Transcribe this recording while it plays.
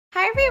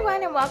Hi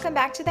everyone and welcome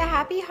back to the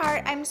Happy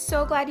Heart. I'm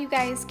so glad you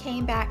guys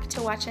came back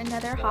to watch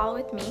another haul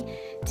with me.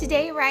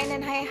 Today Ryan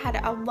and I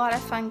had a lot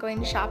of fun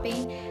going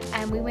shopping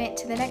and we went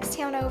to the next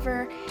town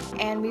over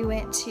and we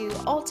went to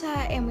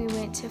Ulta and we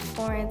went to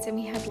Florence and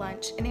we had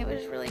lunch and it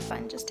was really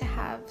fun just to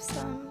have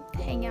some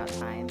hangout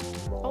time.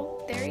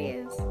 Oh, there he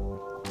is.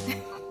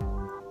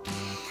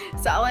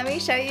 So let me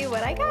show you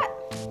what I got.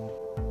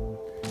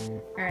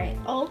 Alright,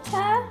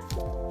 Ulta.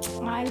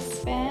 I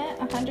spent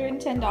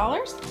 $110.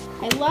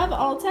 I love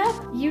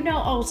Ulta. You know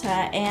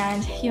Ulta,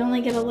 and you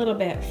only get a little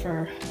bit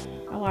for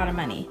a lot of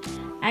money.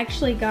 I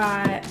actually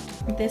got,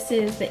 this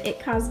is the It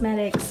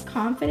Cosmetics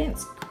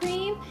Confidence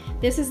Cream.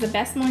 This is the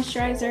best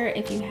moisturizer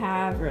if you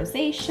have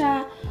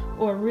rosacea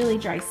or really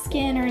dry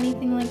skin or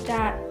anything like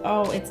that.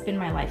 Oh, it's been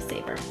my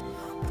lifesaver.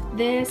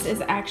 This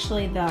is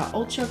actually the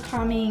Ultra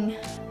Calming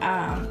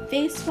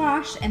face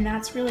wash, and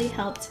that's really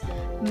helped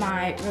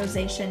my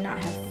rosacea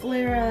not have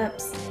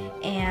flare-ups.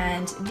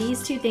 And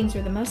these two things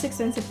were the most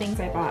expensive things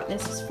I bought.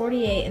 This is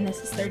 $48 and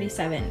this is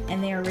 $37,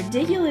 and they are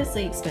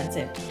ridiculously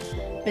expensive,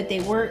 but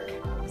they work,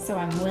 so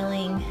I'm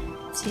willing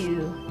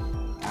to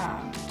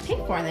pay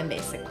for them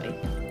basically.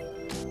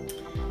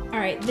 All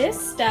right, this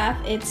stuff,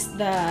 it's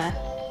the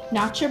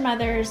Not Your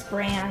Mother's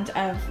brand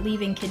of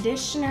leave-in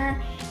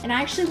conditioner, and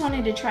I actually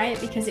wanted to try it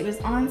because it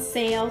was on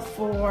sale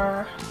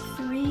for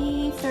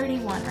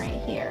 $3.31 right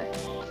here,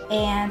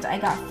 and I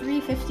got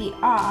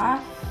 $3.50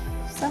 off.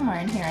 Somewhere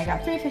in here I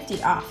got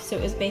 $3.50 off, so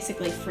it was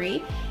basically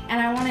free, and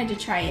I wanted to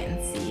try it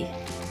and see.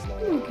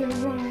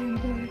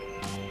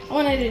 I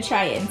wanted to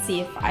try it and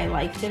see if I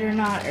liked it or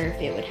not, or if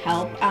it would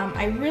help.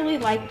 I really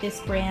like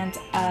this brand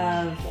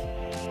of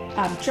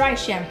dry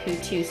shampoo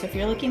too, so if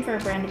you're looking for a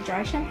brand of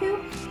dry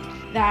shampoo,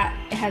 that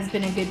has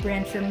been a good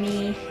brand for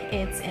me.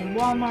 It's in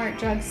Walmart,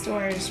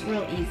 drugstores,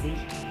 real easy.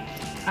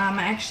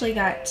 I actually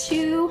got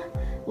 2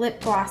 lip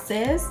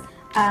glosses.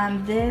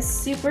 This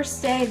Super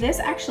Stay, this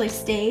actually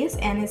stays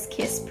and is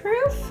kiss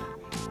proof,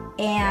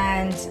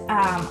 and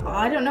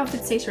I don't know if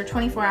it stays for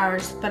 24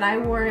 hours, but I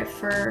wore it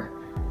for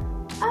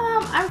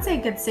I would say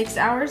a good 6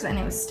 hours and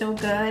it was still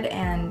good,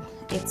 and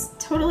it's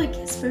totally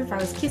kiss proof. I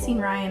was kissing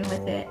Ryan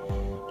with it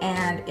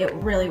and it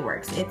really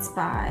works. It's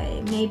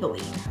by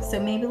Maybelline, so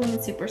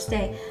Maybelline Super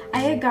Stay. I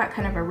had got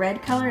kind of a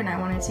red color and I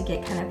wanted to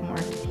get kind of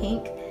more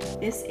pink.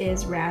 This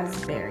is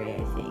raspberry,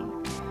 I think.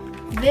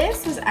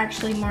 This was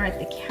actually more at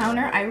the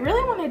counter. I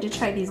really wanted to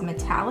try these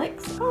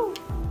metallics. Oh,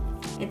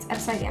 it's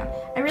upside down.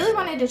 I really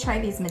wanted to try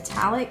these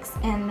metallics,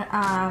 and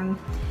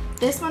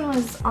this one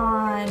was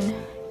on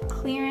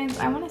clearance.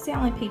 I want to say I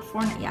only paid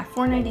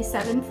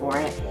 $4.97 for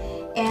it,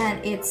 and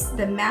it's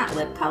the matte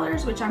lip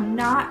colors, which I'm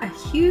not a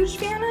huge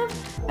fan of,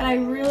 but I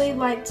really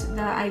liked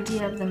the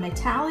idea of the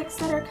metallics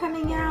that are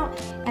coming out,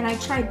 and I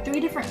tried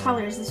 3 different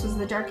colors. This was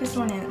the darkest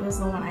one, and it was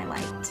the one I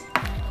liked.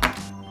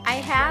 I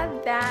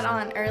had that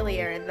on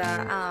earlier,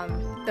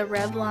 the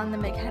Revlon, the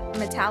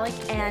metallic,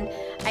 and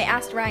I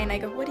asked Ryan, I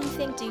go, what do you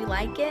think, do you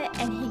like it?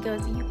 And he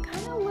goes, you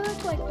kind of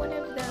look like one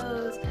of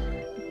those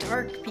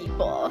dark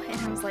people. And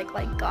I was like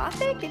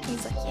gothic? And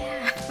he's like,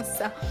 yeah.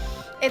 So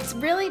it's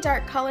really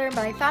dark color,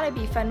 but I thought it'd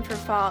be fun for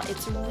fall.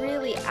 It's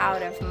really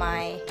out of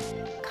my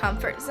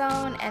comfort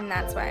zone, and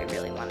that's why I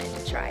really wanted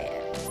to try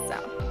it. So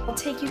I'll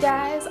take you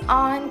guys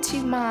on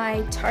to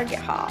my Target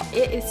haul.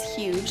 It is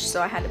huge,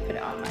 so I had to put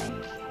it on my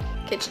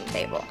kitchen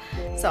table.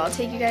 So I'll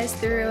take you guys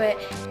through it.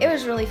 It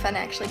was really fun to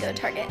actually go to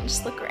Target and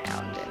just look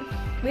around, and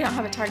we don't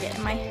have a Target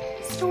in my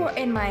store,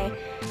 in my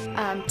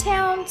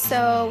town,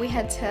 so we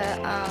had to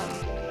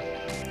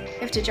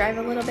drive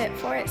a little bit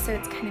for it, so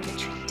it's kind of a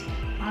treat.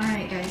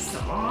 Alright guys, so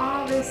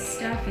all this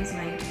stuff is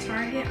my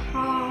Target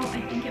haul.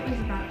 I think it was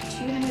about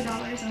 $200. I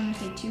want to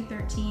say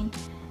 $213.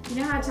 You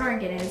know how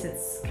Target is,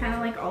 it's kind of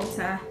like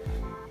Ulta.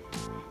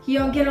 You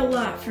don't get a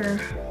lot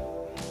for,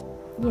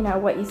 you know,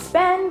 what you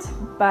spend,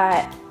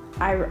 but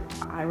I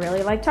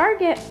really like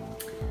Target.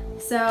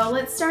 So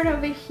let's start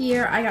over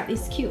here. I got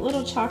these cute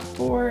little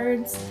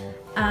chalkboards,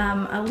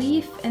 a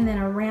leaf and then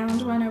a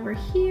round one over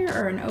here,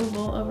 or an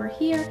oval over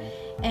here,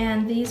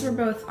 and these were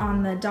both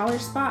on the dollar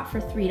spot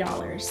for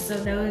 $3. So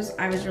those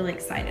I was really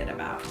excited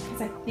about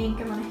because I think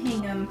I'm gonna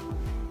hang them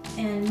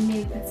and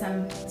maybe put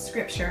some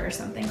scripture or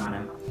something on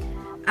them.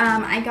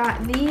 I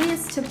got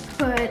these to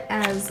put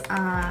as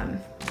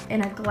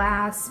in a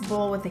glass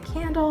bowl with a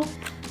candle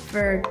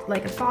for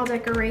like a fall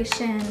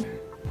decoration.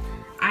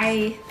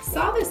 I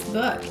saw this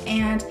book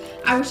and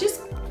I was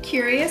just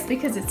curious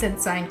because it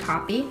said signed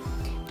copy,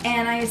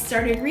 and I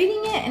started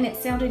reading it and it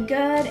sounded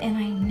good, and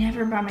I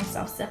never buy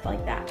myself stuff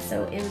like that,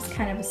 so it was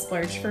kind of a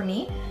splurge for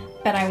me,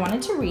 but I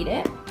wanted to read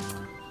it.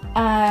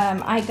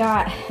 I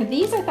got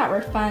these, I thought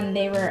were fun.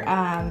 They were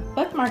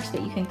bookmarks,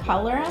 but you can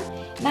color them,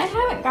 and I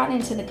haven't gotten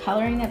into the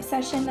coloring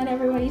obsession that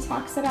everybody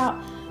talks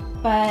about,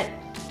 but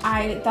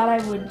I thought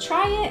I would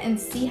try it and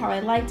see how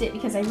I liked it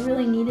because I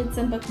really needed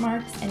some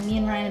bookmarks, and me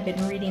and Ryan have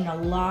been reading a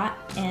lot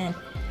and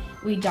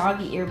we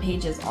dog-ear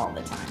pages all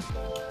the time.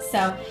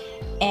 So,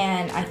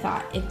 and I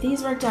thought if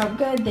these worked out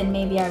good, then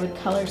maybe I would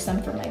color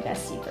some for my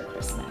bestie for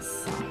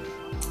Christmas. So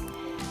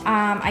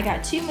I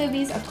got 2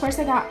 movies. Of course,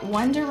 I got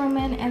Wonder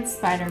Woman and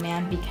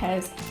Spider-Man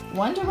because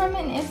Wonder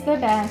Woman is the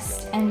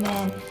best. And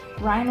then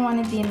Ryan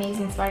wanted The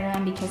Amazing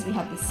Spider-Man because we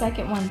have the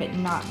second one, but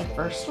not the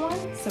first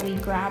one. So we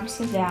grabbed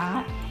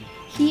that.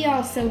 He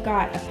also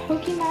got a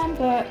Pokemon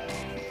book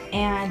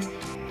and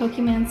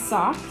Pokemon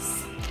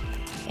socks.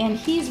 And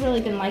he's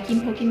really been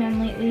liking Pokemon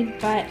lately,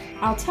 but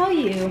I'll tell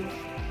you.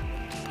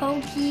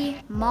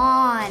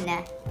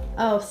 Pokemon.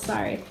 Oh,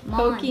 sorry.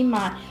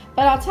 Pokemon.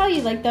 But I'll tell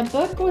you, like, the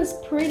book was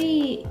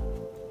pretty,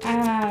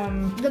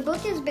 the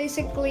book is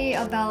basically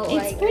about,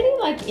 it's pretty,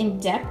 like,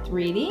 in-depth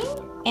reading,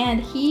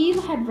 and he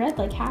had read,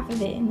 like, half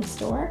of it in the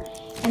store,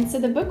 and so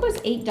the book was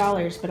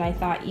 $8, but I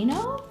thought, you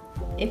know,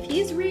 if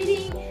he's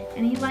reading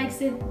and he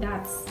likes it,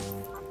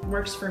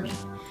 works for me.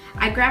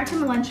 I grabbed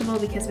him a Lunchable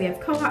because we have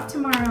co-op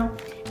tomorrow,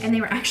 and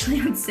they were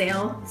actually on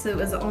sale, so it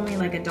was only,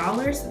 like,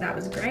 $1, so that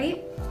was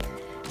great.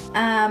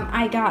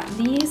 I got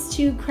these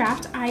 2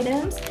 craft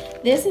items.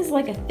 This is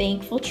like a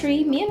thankful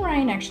tree. Me and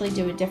Ryan actually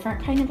do a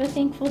different kind of a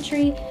thankful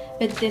tree,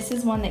 but this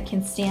is one that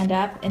can stand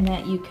up and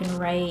that you can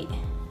write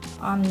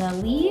on the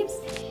leaves.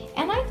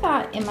 And I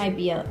thought it might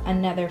be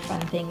another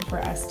fun thing for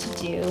us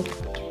to do.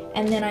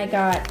 And then I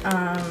got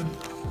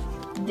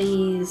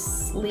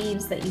these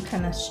leaves that you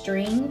kind of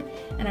string,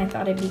 and I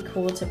thought it'd be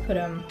cool to put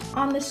them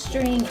on the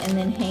string and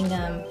then hang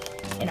them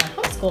in our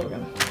homeschool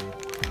room.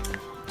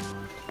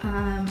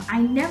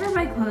 I never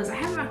buy clothes. I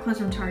haven't bought clothes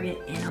from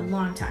Target in a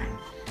long time,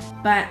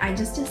 but I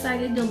just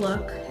decided to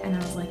look, and I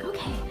was like,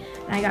 okay.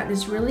 And I got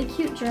this really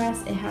cute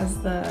dress. It has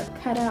the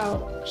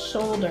cutout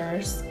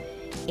shoulders,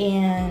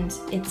 and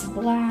it's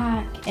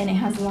black, and it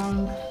has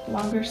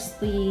longer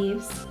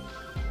sleeves.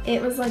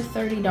 It was like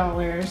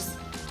 $30.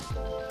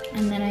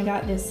 And then I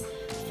got this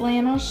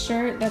flannel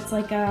shirt that's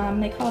like,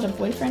 they call it a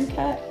boyfriend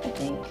cut, I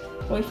think.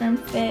 Boyfriend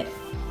fit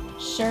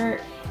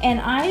shirt. And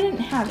I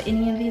didn't have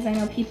any of these. I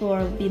know people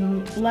have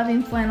been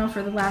loving flannel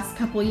for the last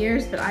couple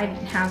years, but I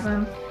didn't have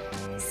them.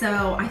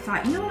 So I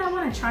thought, you know what, I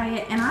want to try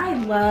it. And I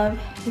love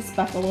this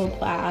buffalo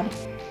plaid.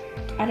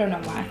 I don't know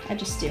why, I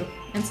just do.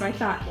 And so I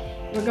thought,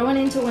 we're going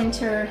into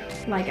winter,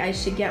 like I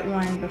should get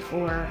one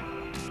before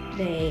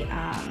they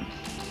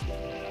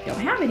don't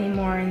have any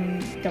more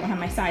and don't have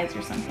my size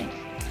or something.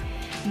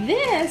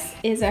 This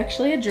is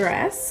actually a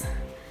dress,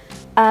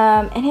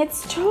 and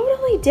it's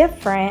totally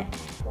different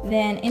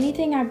than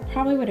anything I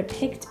probably would have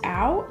picked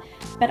out,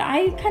 but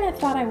I kind of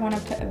thought I want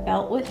to put a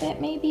belt with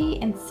it maybe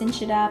and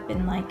cinch it up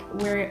and like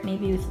wear it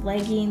maybe with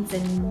leggings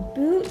and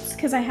boots,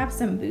 because I have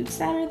some boots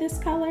that are this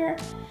color.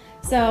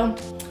 So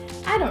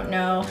I don't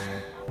know,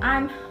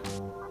 I'm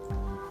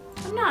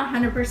not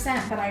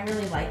 100%, but I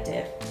really liked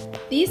it.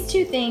 These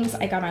 2 things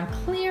I got on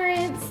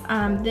clearance.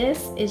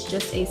 This is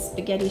just a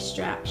spaghetti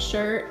strap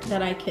shirt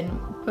that I can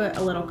put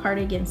a little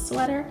cardigan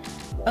sweater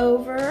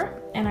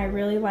over, and I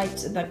really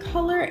liked the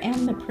color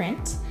and the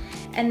print.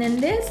 And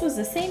then this was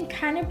the same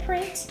kind of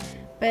print,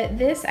 but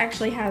this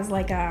actually has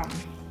like a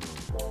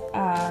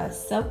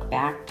silk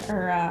back,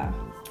 or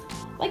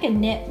like a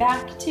knit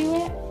back to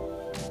it.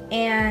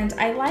 And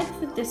I liked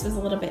that this was a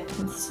little bit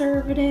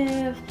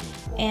conservative,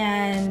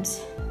 and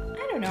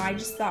I don't know, I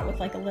just thought with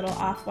like a little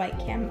off-white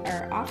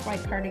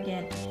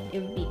cardigan,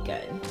 it would be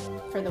good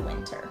for the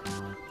winter.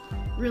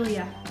 Really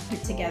a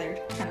put together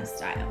kind of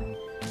style.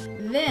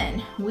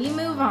 Then we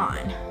move on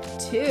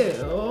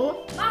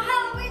to my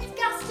Halloween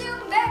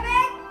costume, baby!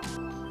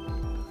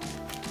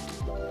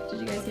 Did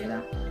you guys hear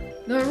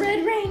that? The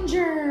Red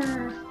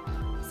Ranger!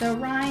 So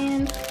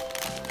Ryan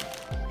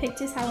picked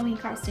his Halloween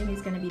costume.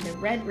 He's gonna be the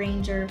Red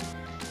Ranger.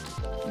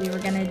 We were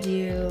gonna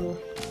do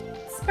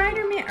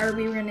Spider-Man, or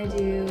we were gonna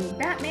do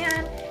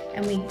Batman,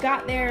 and we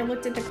got there,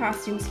 looked at the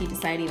costumes, he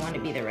decided he wanted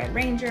to be the Red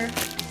Ranger.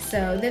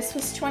 So this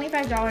was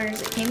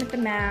 $25, it came with the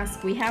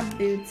mask, we have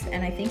boots,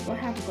 and I think we'll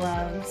have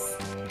gloves.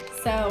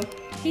 So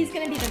he's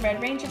gonna be the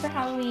Red Ranger for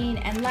Halloween,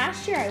 and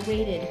last year I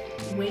waited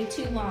way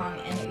too long,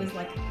 and it was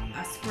like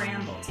a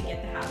scramble to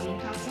get the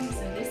Halloween costume.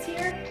 So this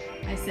year,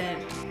 I said,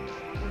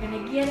 we're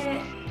gonna get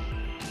it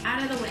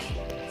out of the way.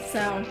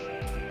 So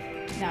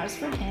that was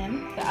for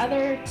him.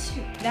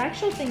 The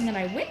actual thing that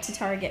I went to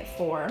Target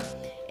for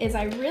is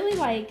I really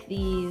like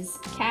these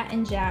Cat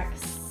and Jack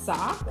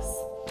socks.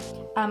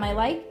 I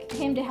like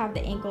him to have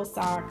the ankle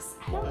socks.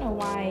 I don't know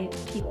why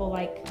people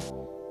like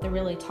the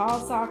really tall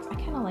socks. I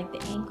kind of like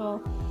the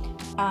ankle.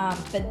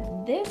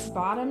 But this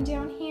bottom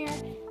down here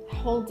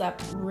holds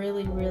up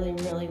really, really,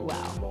 really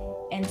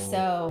well. And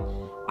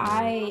so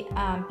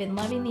I've been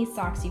loving these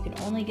socks. You can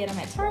only get them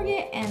at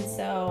Target, and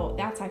so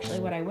that's actually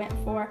what I went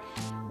for.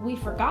 We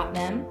forgot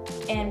them,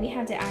 and we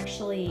had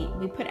to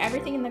we put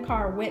everything in the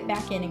car, went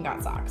back in and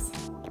got socks.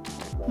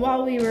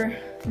 While we were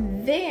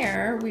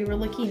there, we were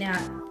looking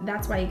at,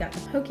 that's why he got the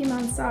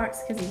Pokemon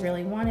socks, because he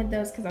really wanted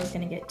those, because I was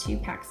going to get 2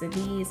 packs of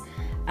these.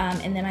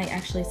 And then I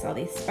actually saw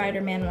these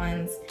Spider-Man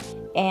ones,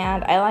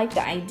 and I like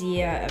the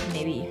idea of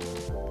maybe,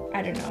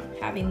 I don't know,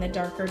 having the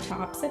darker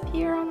tops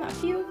appear on a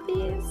few of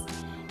these.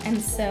 And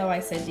so I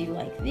said, do you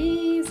like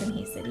these? And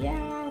he said,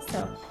 yeah.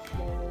 So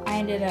I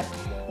ended up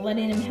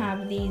letting him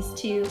have these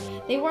two.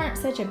 They weren't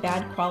such a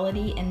bad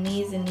quality, and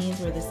these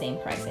were the same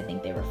price. I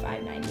think they were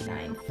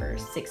 $5.99 for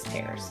 6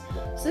 pairs.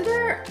 So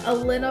they're a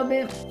little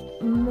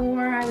bit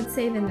more, I would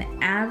say, than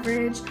the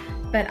average,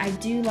 but I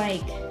do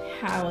like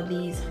how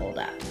these hold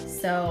up.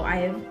 So I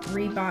have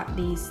rebought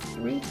these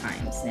 3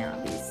 times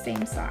now, these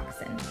same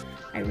socks, and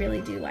I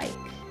really do like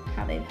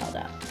how they've held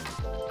up.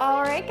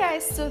 Alright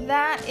guys, so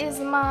that is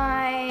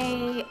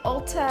my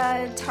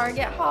Ulta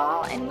Target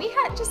haul, and we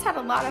just had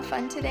a lot of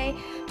fun today.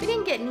 We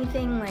didn't get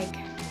anything like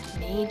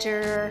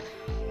major,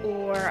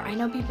 or I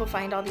know people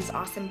find all these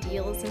awesome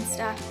deals and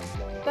stuff,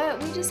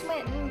 but we just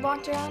went and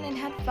walked around and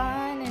had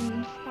fun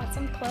and bought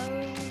some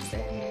clothes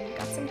and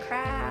got some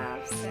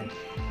crafts, and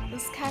it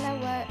was kind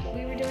of what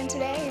we were doing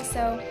today.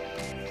 So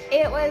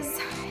it was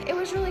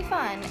really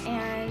fun,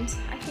 and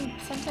I think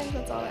sometimes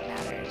that's all that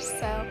matters.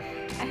 So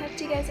I hope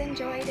you guys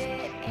enjoyed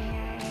it,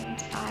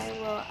 and I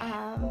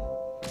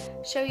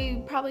will show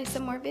you probably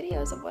some more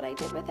videos of what I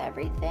did with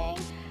everything.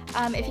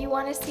 If you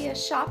want to see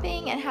us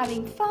shopping and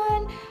having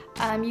fun,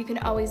 you can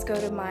always go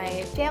to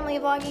my family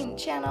vlogging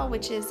channel,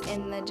 which is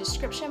in the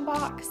description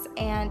box,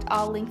 and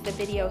I'll link the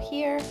video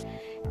here,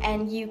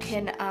 and you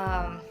can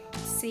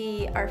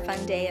see our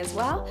fun day as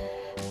well.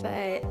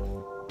 But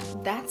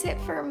that's it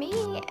for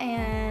me,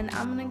 and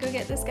I'm gonna go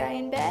get this guy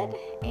in bed,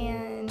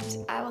 and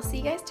I will see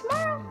you guys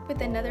tomorrow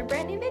with another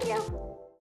brand new video.